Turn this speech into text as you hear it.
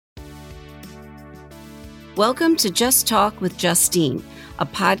Welcome to Just Talk with Justine, a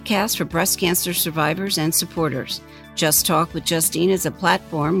podcast for breast cancer survivors and supporters. Just Talk with Justine is a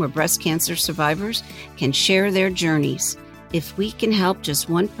platform where breast cancer survivors can share their journeys. If we can help just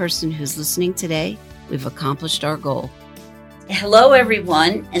one person who's listening today, we've accomplished our goal. Hello,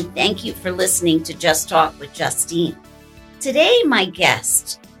 everyone, and thank you for listening to Just Talk with Justine. Today, my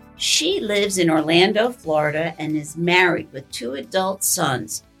guest, she lives in Orlando, Florida, and is married with 2 adult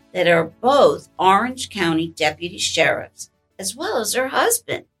sons that are both Orange County deputy sheriffs, as well as her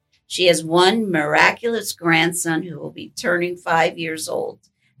husband. She has one miraculous grandson who will be turning 5 years old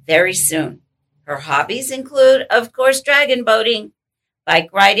very soon. Her hobbies include, of course, dragon boating, bike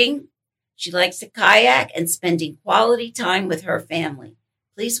riding. She likes to kayak and spending quality time with her family.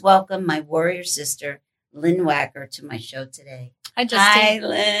 Please welcome my warrior sister, Lynn Wacker, to my show today. Hi, Justine. Hi,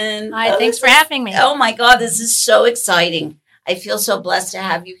 Lynn. Hi, thanks for having me. Oh, my God, this is so exciting. I feel so blessed to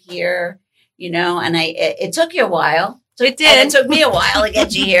have you here, and it took you a while. It did. And it took me a while to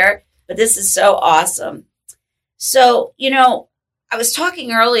get you here, but this is so awesome. So, I was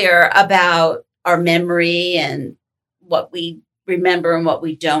talking earlier about our memory and what we remember and what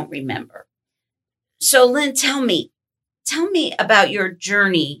we don't remember. So, Lynn, tell me about your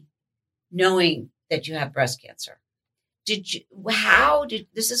journey knowing that you have breast cancer.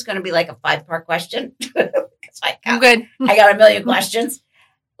 This is going to be like a 5-part question. I'm good. I got a million questions.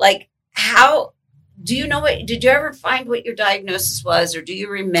 Like, how do you know did you ever find what your diagnosis was, or do you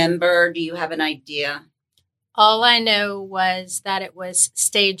remember? Do you have an idea? All I know was that it was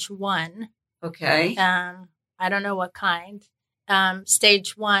stage 1. Okay. I don't know what kind.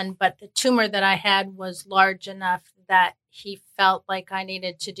 Stage 1, but the tumor that I had was large enough that he felt like I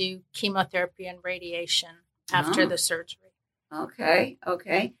needed to do chemotherapy and radiation after the surgery. Okay.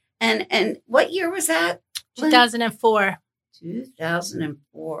 And what year was that? 2004.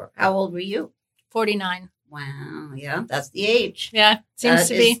 2004. How old were you? 49. Wow. Yeah, that's the age. Yeah, seems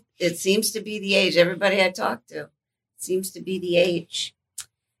to be. It seems to be the age. Everybody I talk to seems to be the age.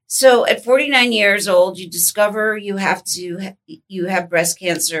 So at 49 years old, you discover you have breast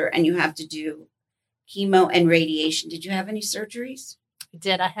cancer and you have to do chemo and radiation. Did you have any surgeries? I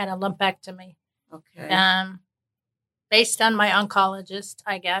did. I had a lumpectomy. Okay. Based on my oncologist,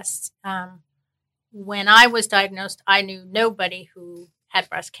 I guess. When I was diagnosed, I knew nobody who had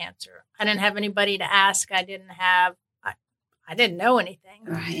breast cancer. I didn't have anybody to ask. I didn't know anything.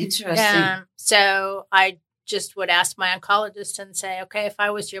 Right, interesting. So I just would ask my oncologist and say, okay, if I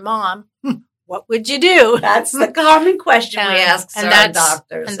was your mom, what would you do? That's the common question we ask our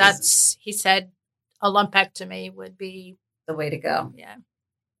doctors. And he said a lumpectomy would be the way to go. Yeah.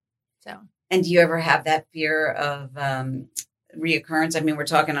 So. And do you ever have that fear of reoccurrence? I mean, we're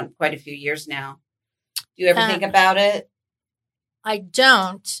talking on quite a few years now. Do you ever think about it? I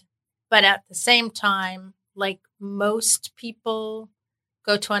don't, but at the same time, like most people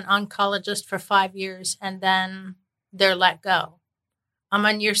go to an oncologist for 5 years and then they're let go. I'm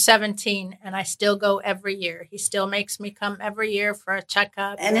on year 17 and I still go every year. He still makes me come every year for a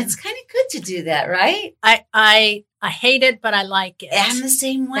checkup. And it's kind of good to do that, right? I hate it, but I like it. I'm the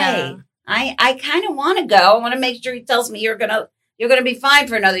same way. I kind of want to go. I want to make sure he tells me you're gonna be fine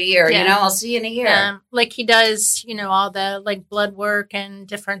for another year. Yeah. I'll see you in a year. Like he does, all the like blood work and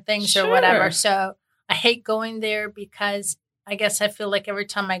different things or whatever. So I hate going there because I guess I feel like every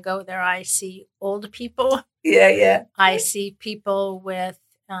time I go there, I see old people. Yeah. I see people with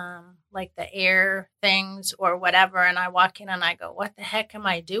like the air things or whatever, and I walk in and I go, "What the heck am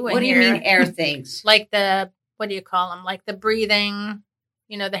I doing here?" What do you mean air things? Like what do you call them? Like the breathing.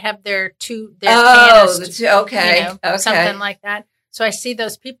 They have their canist, okay. Something like that. So I see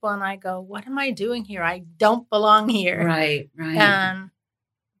those people and I go, what am I doing here? I don't belong here. Right.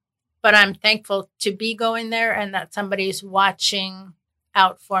 But I'm thankful to be going there and that somebody's watching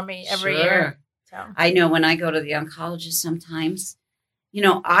out for me every year. So I know when I go to the oncologist sometimes,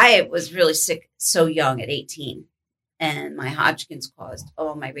 I was really sick so young at 18 and my Hodgkin's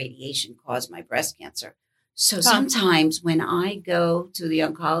my radiation caused my breast cancer. So sometimes when I go to the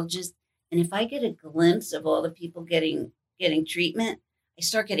oncologist and if I get a glimpse of all the people getting treatment, I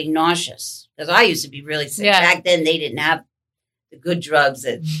start getting nauseous because I used to be really sick. Yeah. Back then, they didn't have the good drugs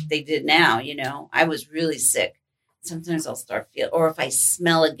that they did now. I was really sick. Sometimes I'll start feeling, or if I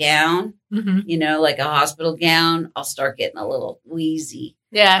smell a gown, like a hospital gown, I'll start getting a little wheezy.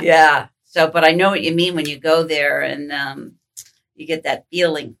 Yeah. Yeah. So, but I know what you mean when you go there and you get that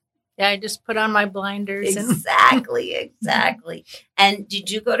feeling. Yeah, I just put on my blinders. Exactly. And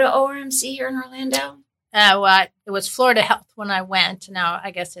did you go to ORMC here in Orlando? It was Florida Health when I went. Now I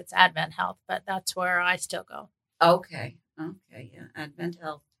guess it's Advent Health, but that's where I still go. Okay. Yeah, Advent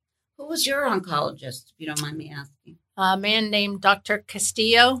Health. Who was your oncologist, if you don't mind me asking? A man named Dr.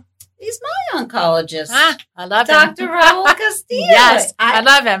 Castillo. He's my oncologist. I love Dr. him. Raul Castillo. Yes, I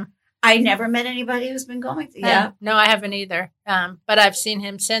love him. I never met anybody who's been going to. Yeah. No, I haven't either. But I've seen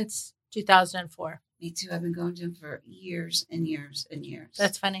him since 2004. Me too. I've been going to him for years and years and years.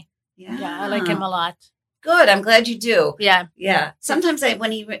 That's funny. Yeah. Yeah, I like him a lot. Good. I'm glad you do. Yeah. Yeah. Sometimes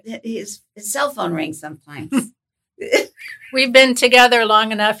when his cell phone rings sometimes. We've been together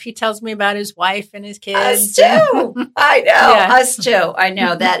long enough. He tells me about his wife and his kids. Us too. I know. Yeah. Us too. I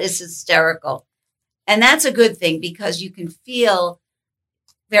know. That is hysterical. And that's a good thing because you can feel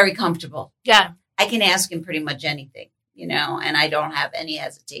very comfortable. Yeah. I can ask him pretty much anything, and I don't have any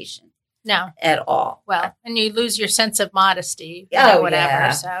hesitation. No. At all. Well, and you lose your sense of modesty. Oh, whatever.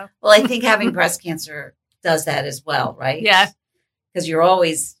 Yeah. So. Well, I think having breast cancer does that as well, right? Yeah. Because you're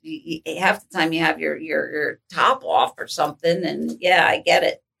always, half the time you have your top off or something. And yeah, I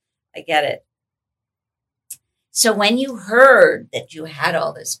get it. So when you heard that you had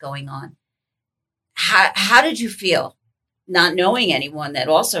all this going on, how did you feel not knowing anyone that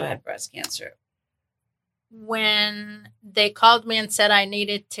also had breast cancer? When they called me and said I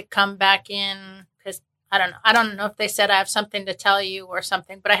needed to come back in, because I don't know if they said I have something to tell you or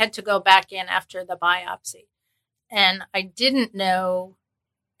something, but I had to go back in after the biopsy. And I didn't know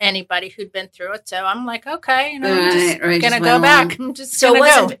anybody who'd been through it. So I'm like, okay, I'm just going to go back. I'm just going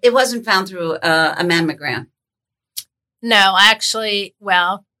to go. It wasn't found through a mammogram? No, actually,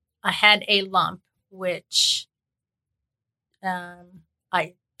 well, I had a lump, which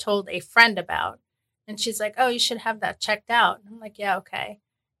I told a friend about. And she's like, oh, you should have that checked out. And I'm like, yeah, okay.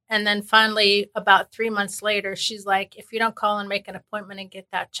 And then finally, about 3 months later, she's like, if you don't call and make an appointment and get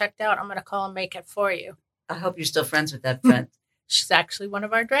that checked out, I'm going to call and make it for you. I hope you're still friends with that friend. She's actually one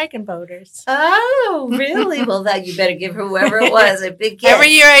of our dragon boaters. Oh, really? Well, you better give her, whoever it was, a big gift. Every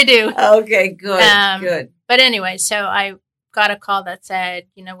year I do. Okay, good, good. But anyway, so I got a call that said,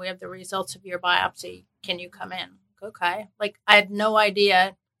 we have the results of your biopsy. Can you come in? Okay. Like, I had no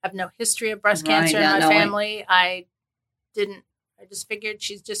idea. I have no history of breast cancer in my family. I just figured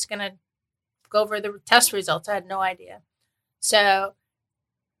she's just going to go over the test results. I had no idea. So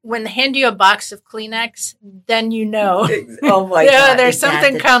when they hand you a box of Kleenex, then you know. Oh, my God. There's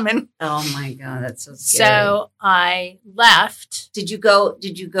something coming. Oh, my God. That's so scary. So I left. Did you go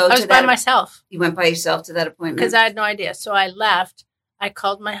I was by myself. You went by yourself to that appointment? Because I had no idea. So I left. I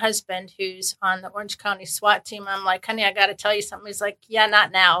called my husband, who's on the Orange County SWAT team. I'm like, honey, I got to tell you something. He's like, yeah,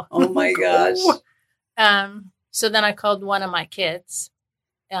 not now. Oh, my gosh. So then I called one of my kids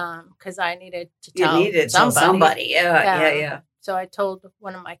because I needed to tell somebody. Yeah. So I told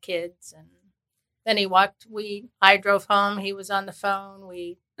one of my kids, and then I drove home. He was on the phone.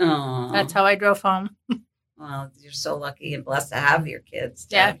 That's how I drove home. Well, you're so lucky and blessed to have your kids,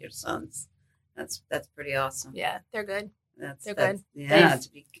 to have your sons. That's pretty awesome. Yeah, they're good. They're good. Yeah,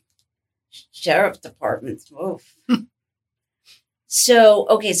 to be sheriff's departments. Oof. So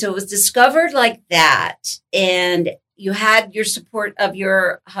it was discovered like that, and you had your support of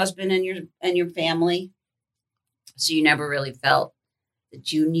your husband and your family. So you never really felt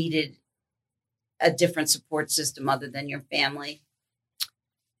that you needed a different support system other than your family.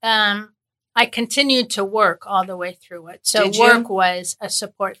 I continued to work all the way through it. So work was a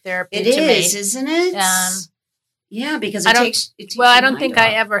support therapy. It is, isn't it? Yeah, because it takes I don't think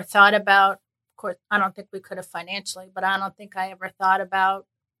I ever thought about, of course, I don't think we could have financially, but I don't think I ever thought about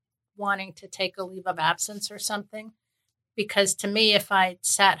wanting to take a leave of absence or something. Because to me, if I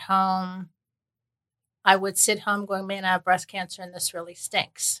sat home, I would sit home going, man, I have breast cancer and this really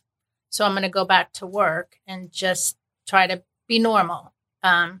stinks. So I'm going to go back to work and just try to be normal.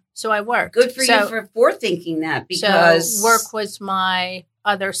 So I worked. Good for you for thinking that, because work was my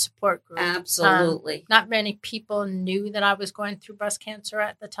other support group. Absolutely. Not many people knew that I was going through breast cancer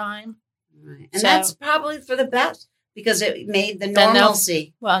at the time. Right. And that's probably for the best, because it made the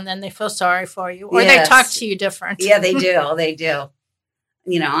normalcy. And then they feel sorry for you, or they talk to you different. Yeah, they do. They do.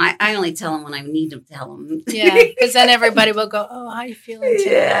 I only tell them when I need to tell them. Yeah, because then everybody will go, oh, how are you feeling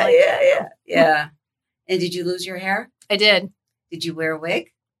today? Yeah. And did you lose your hair? I did. Did you wear a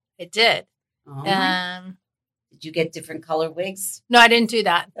wig? I did. Oh, did you get different color wigs? No, I didn't do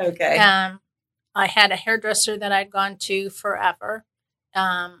that. Okay. I had a hairdresser that I'd gone to forever.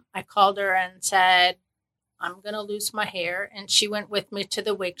 I called her and said, I'm going to lose my hair. And she went with me to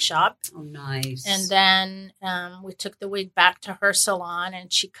the wig shop. Oh, nice. And then we took the wig back to her salon,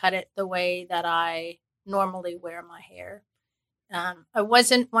 and she cut it the way that I normally wear my hair. I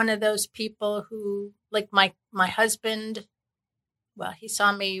wasn't one of those people who, like my husband, well, he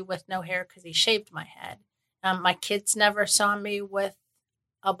saw me with no hair because he shaved my head. My kids never saw me with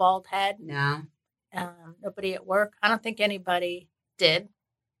a bald head. No. Nobody at work. I don't think anybody did.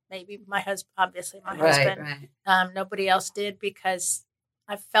 Maybe my husband, obviously my husband. Right. Nobody else did, because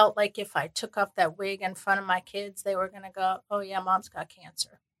I felt like if I took off that wig in front of my kids, they were going to go, oh yeah, mom's got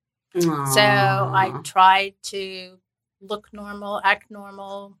cancer. Aww. So I tried to look normal, act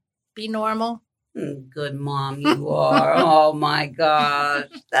normal, be normal. Good mom you are. Oh my gosh.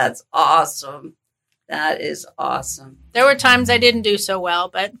 That's awesome. That is awesome. There were times I didn't do so well,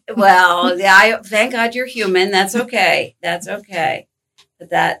 but well, yeah, thank God you're human. That's okay. That's okay. But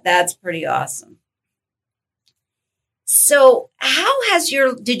that's pretty awesome. So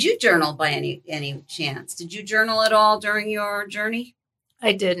did you journal by any chance? Did you journal at all during your journey?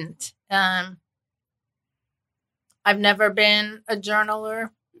 I didn't. I've never been a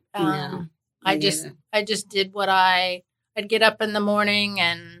journaler. No, I just did what I'd get up in the morning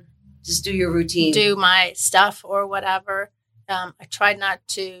and just do your routine, do my stuff or whatever. I tried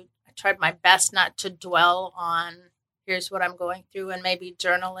my best not to dwell on here's what I'm going through, and maybe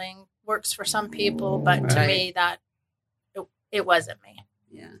journaling works for some people, but to me that it wasn't me.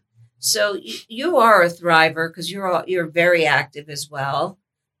 Yeah. So you are a thriver because you're very active as well.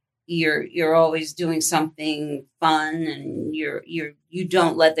 You're always doing something fun, and you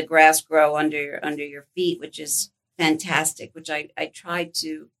don't let the grass grow under your feet, which is fantastic, which I try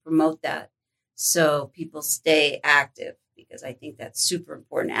to promote that so people stay active, because I think that's super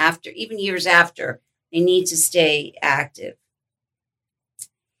important. Even years after, they need to stay active.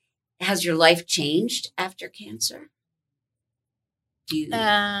 Has your life changed after cancer? In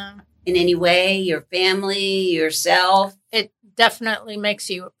any way, your family, yourself? It definitely makes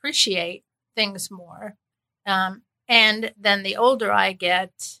you appreciate things more. And then the older I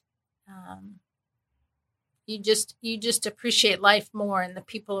get, you just appreciate life more, and the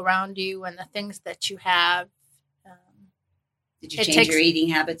people around you and the things that you have. Did you change your eating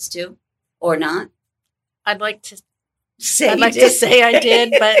habits too, or not? I'd like to say I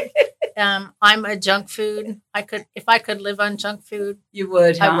did, but I'm a junk food. If I could live on junk food, you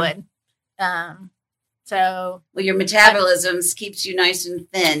would. Huh? I would. So your metabolism keeps you nice and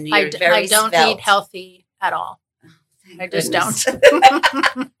thin. You're I don't eat healthy at all. I just don't.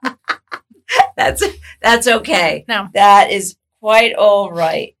 That's okay. No, that is quite all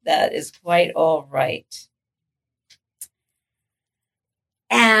right. That is quite all right.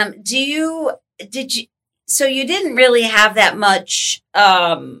 So you didn't really have that much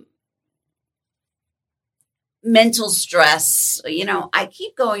mental stress. I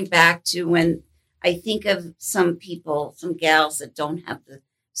keep going back to when I think of some people, some gals that don't have the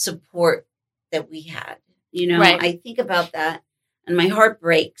support that we had. Right. I think about that and my heart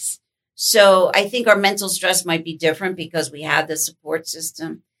breaks. So I think our mental stress might be different because we had the support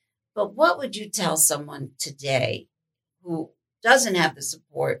system. But what would you tell someone today who doesn't have the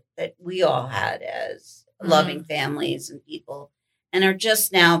support that we all had as loving families and people, and are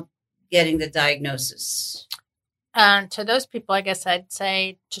just now getting the diagnosis? To those people, I guess I'd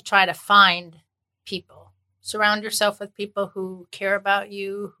say to try to find people. Surround yourself with people who care about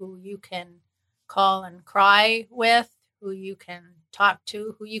you, who you can call and cry with, who you can talk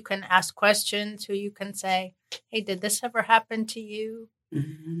to, who you can ask questions, who you can say, hey, did this ever happen to you?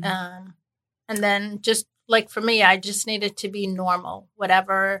 Mm-hmm. And then just like for me, I just needed to be normal.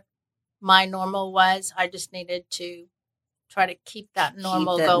 Whatever my normal was, I just needed to try to keep that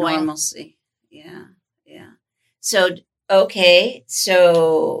normal going. Normalcy. Yeah. Yeah. So, okay.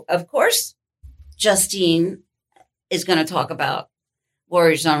 So, of course, Justine is going to talk about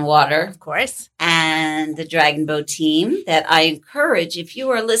Warriors on Water. Of course. And the Dragon Boat team that I encourage, if you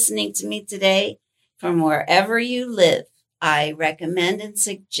are listening to me today from wherever you live, I recommend and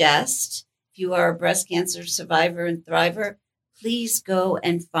suggest, if you are a breast cancer survivor and thriver, please go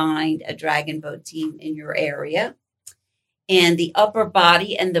and find a Dragon Boat team in your area. And the upper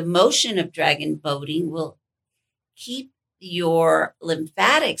body and the motion of dragon boating will keep your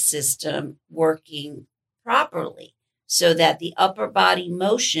lymphatic system working properly, so that the upper body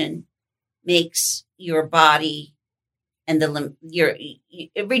motion makes your body and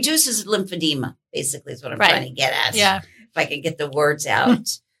it reduces lymphedema, basically is what I'm trying to get at. Yeah. If I can get the words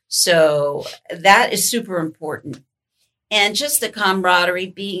out. So that is super important. And just the camaraderie,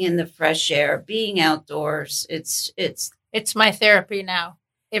 being in the fresh air, being outdoors, it's my therapy now.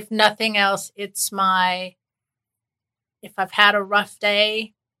 If nothing else, if I've had a rough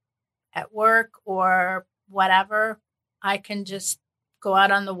day at work or whatever, I can just go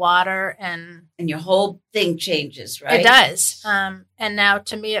out on the water and your whole thing changes, right? It does. And now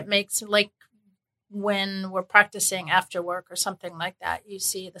to me, it makes, like when we're practicing after work or something like that, you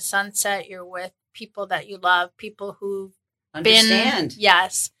see the sunset, you're with people that you love, people who understand.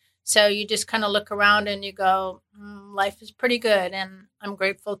 Yes. So you just kind of look around and you go, life is pretty good. And I'm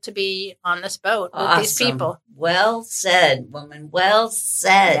grateful to be on this boat with these people. Well said, woman. Well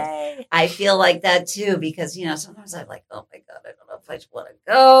said. Yay. I feel like that too, because, sometimes I'm like, oh my God, I don't know if I want to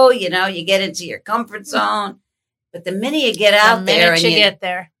go. You get into your comfort zone. But the minute you get out there and get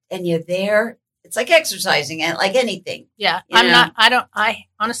there and you're there, it's like exercising and like anything. Yeah. I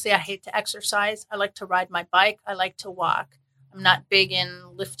honestly hate to exercise. I like to ride my bike. I like to walk. I'm not big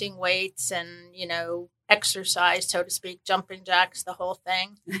in lifting weights and, exercise, so to speak, jumping jacks, the whole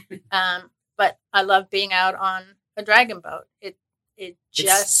thing. But I love being out on a dragon boat.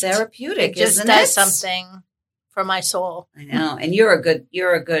 It's therapeutic. It just does something for my soul. I know. And you're a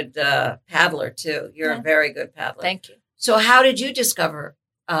good paddler too. You're a very good paddler. Thank you. So how did you discover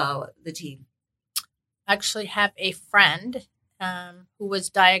the team? I actually have a friend who was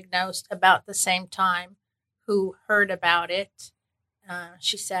diagnosed about the same time, who heard about it.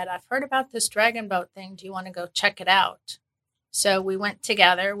 She said, I've heard about this dragon boat thing. Do you want to go check it out? So we went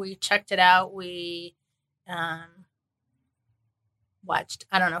together. We checked it out. We watched,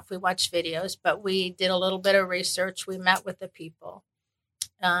 I don't know if we watched videos, but we did a little bit of research. We met with the people.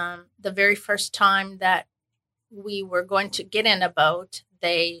 The very first time that we were going to get in a boat,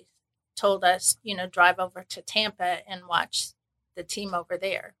 they told us, drive over to Tampa and watch the team over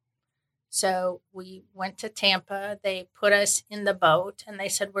there. So we went to Tampa. They put us in the boat and they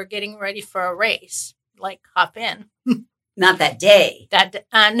said, we're getting ready for a race. Like, hop in. Not that day.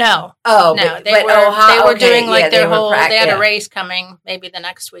 No. Oh, no. They were doing like their whole, they had a race coming maybe the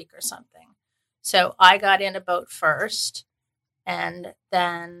next week or something. So I got in a boat first and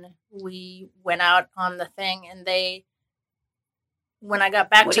then we went out on the thing and when I got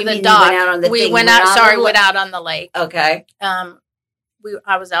back to the dock, went out on the lake. Okay.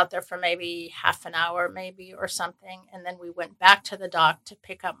 I was out there for maybe half an hour, maybe, or something. And then we went back to the dock to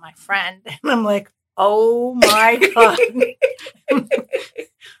pick up my friend. And I'm like, oh my God.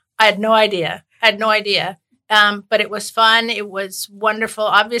 I had no idea. But it was fun. It was wonderful.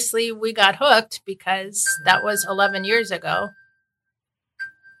 Obviously, we got hooked because that was 11 years ago.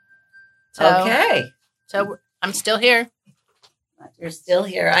 So I'm still here. You're still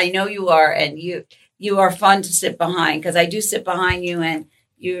here. I know you are. And you are fun to sit behind because I do sit behind you and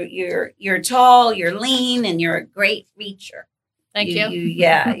you're tall, you're lean, and you're a great reacher. Thank you.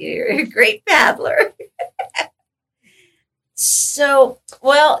 You're a great paddler. So,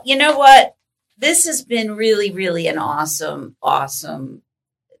 well, you know what? This has been really, really an awesome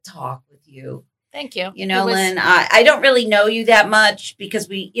talk with you. Thank you. Lynn, I don't really know you that much because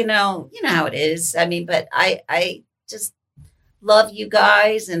we, you know how it is. I mean, but I just love you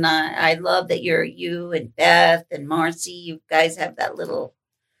guys, and I love that you and Beth and Marcy, you guys have that little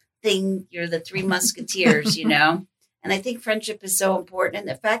thing. You're the three musketeers, And I think friendship is so important. And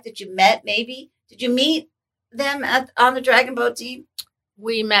the fact that you met, did you meet them on the Dragon Boat team?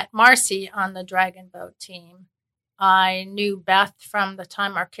 We met Marcy on the Dragon Boat team. I knew Beth from the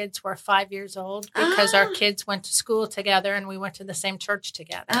time our kids were 5 years old because our kids went to school together and we went to the same church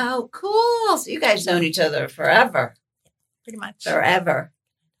together. Oh, cool. So you guys known each other forever. Pretty much. Forever.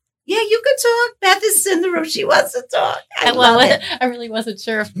 Yeah, you could talk. Beth is in the room. She wants to talk. I really wasn't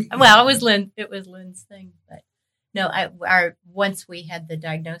sure. It was Lynn's thing. But no, once we had the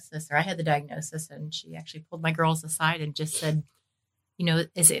diagnosis, or I had the diagnosis, and she actually pulled my girls aside and just said,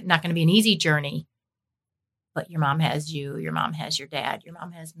 is it not going to be an easy journey? But your mom has you, your mom has your dad, your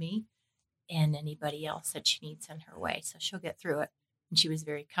mom has me, and anybody else that she needs in her way. So she'll get through it. And she was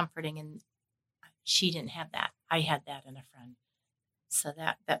very comforting, and she didn't have that. I had that in a friend. So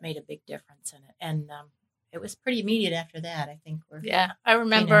that made a big difference in it. And it was pretty immediate after that. I think I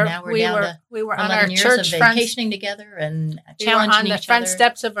remember now we were on our church vacationing together and challenging each other. On the front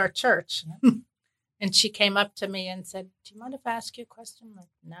steps of our church. Yeah. And she came up to me and said, do you mind if I ask you a question? I'm like,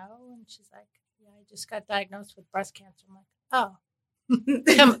 no. And she's like, yeah, I just got diagnosed with breast cancer. I'm like, oh.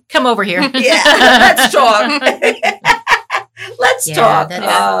 Come over here. Yeah, let's talk. Let's talk.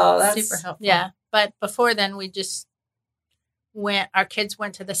 That's super helpful. Yeah. But before then, we just our kids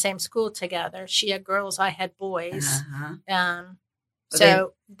went to the same school together. She had girls, I had boys.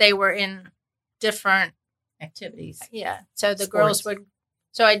 So they were in different activities. Yeah. So the girls would,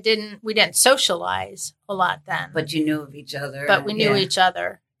 we didn't socialize a lot then. But you knew of each other. But we knew each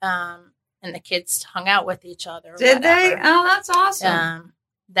other. And the kids hung out with each other. Did they? Oh, that's awesome.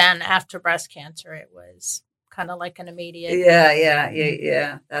 Then after breast cancer, it was kind of like an immediate.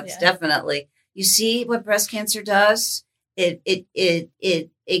 Yeah. That's definitely. You see what breast cancer does? It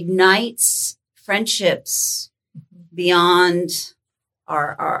ignites friendships beyond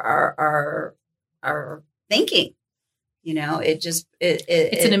our thinking. You know, it's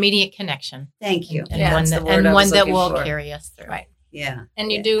an immediate connection. Thank you. And one that will carry us through. Right. Yeah.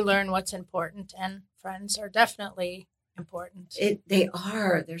 And you do learn what's important, and friends are definitely important. They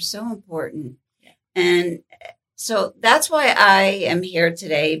are. They're so important. Yeah. And so that's why I am here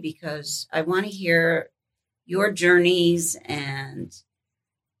today, because I want to hear your journeys and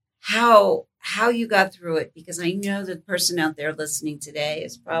how you got through it, because I know the person out there listening today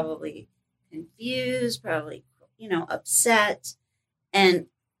is probably confused, probably, upset, and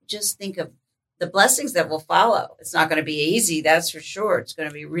just think of the blessings that will follow. It's not going to be easy, that's for sure. It's going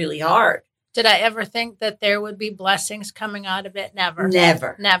to be really hard. Did I ever think that there would be blessings coming out of it? Never.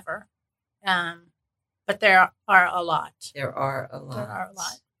 But there are a lot. There are a lot.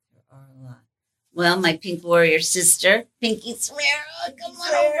 Well, my Pink Warrior sister, Pinky Swear, come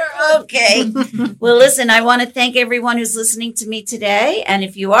on over. Okay. Well, listen, I want to thank everyone who's listening to me today. And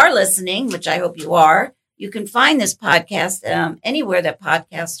if you are listening, which I hope you are, you can find this podcast anywhere that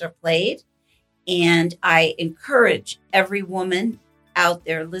podcasts are played. And I encourage every woman out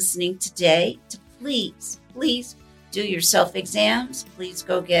there listening today to please do your self-exams. Please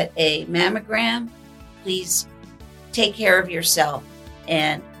go get a mammogram. Please take care of yourself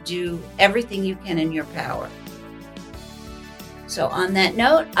and do everything you can in your power. So on that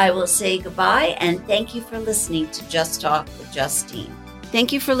note, I will say goodbye and thank you for listening to Just Talk with Justine.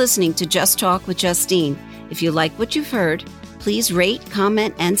 Thank you for listening to Just Talk with Justine. If you like what you've heard, please rate,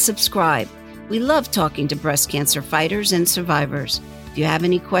 comment, and subscribe. We love talking to breast cancer fighters and survivors. If you have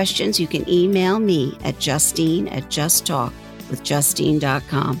any questions, you can email me at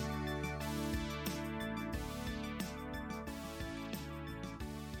justine@justtalkwithjustine.com.